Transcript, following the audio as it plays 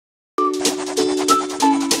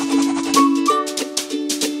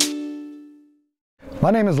My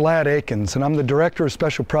name is Ladd Akins, and I'm the Director of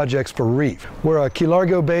Special Projects for Reef. We're a Key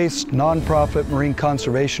Largo-based, nonprofit marine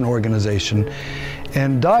conservation organization,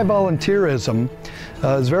 and dive voluntourism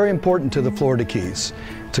is very important to the Florida Keys.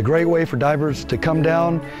 It's a great way for divers to come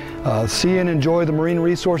down, see and enjoy the marine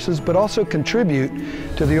resources, but also contribute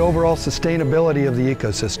to the overall sustainability of the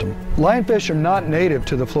ecosystem. Lionfish are not native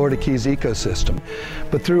to the Florida Keys ecosystem,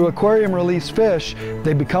 but through aquarium released fish,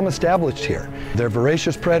 they become established here. They're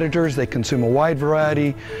voracious predators. They consume a wide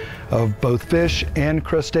variety of both fish and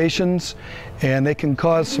crustaceans, and they can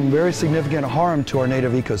cause some very significant harm to our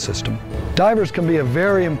native ecosystem. Divers can be a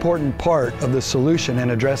very important part of the solution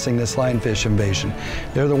in addressing this lionfish invasion.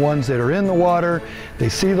 They're the ones that are in the water, they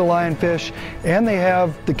see the lionfish, and they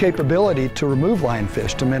have the capability to remove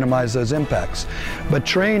lionfish to minimize those impacts. But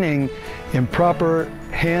training in proper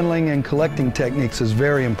handling and collecting techniques is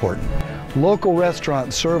very important. Local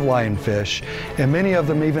restaurants serve lionfish, and many of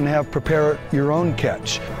them even have prepare your own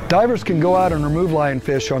catch. Divers can go out and remove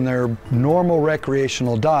lionfish on their normal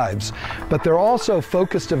recreational dives, but there are also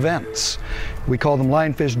focused events. We call them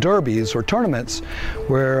lionfish derbies or tournaments,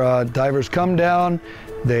 where divers come down,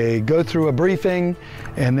 they go through a briefing,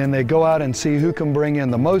 and then they go out and see who can bring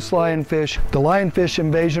in the most lionfish. The lionfish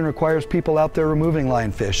invasion requires people out there removing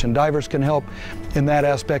lionfish, and divers can help in that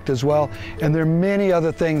aspect as well. And there are many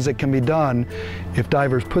other things that can be done if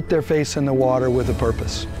divers put their face in the water with a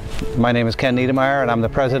purpose. My name is Ken Niedermeyer, and I'm the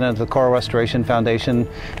president of the Coral Restoration Foundation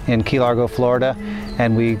in Key Largo, Florida,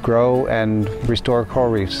 and we grow and restore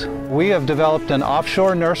coral reefs. We have developed an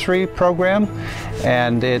offshore nursery program,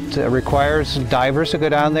 and it requires divers to go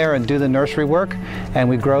down there and do the nursery work, and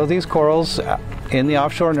we grow these corals in the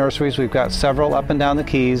offshore nurseries. We've got several up and down the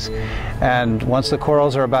Keys, and once the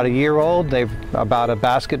corals are about a year old, they're about a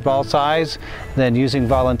basketball size. Then using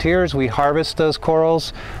volunteers, we harvest those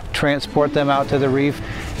corals, transport them out to the reef,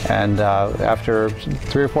 and after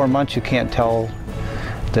 3 or 4 months you can't tell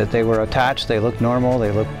that they were attached. They look normal,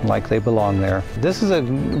 they look like they belong there. This is a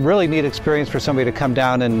really neat experience for somebody to come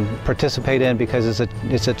down and participate in, because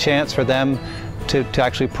it's a chance for them to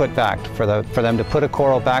actually put back, for them to put a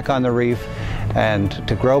coral back on the reef and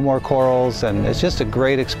to grow more corals, and it's just a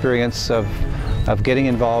great experience of getting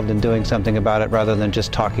involved and doing something about it rather than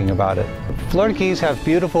just talking about it. Florida Keys have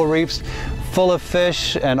beautiful reefs full of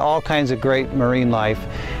fish and all kinds of great marine life,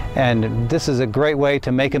 and this is a great way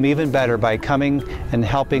to make them even better by coming and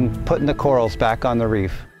helping putting the corals back on the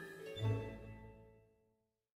reef.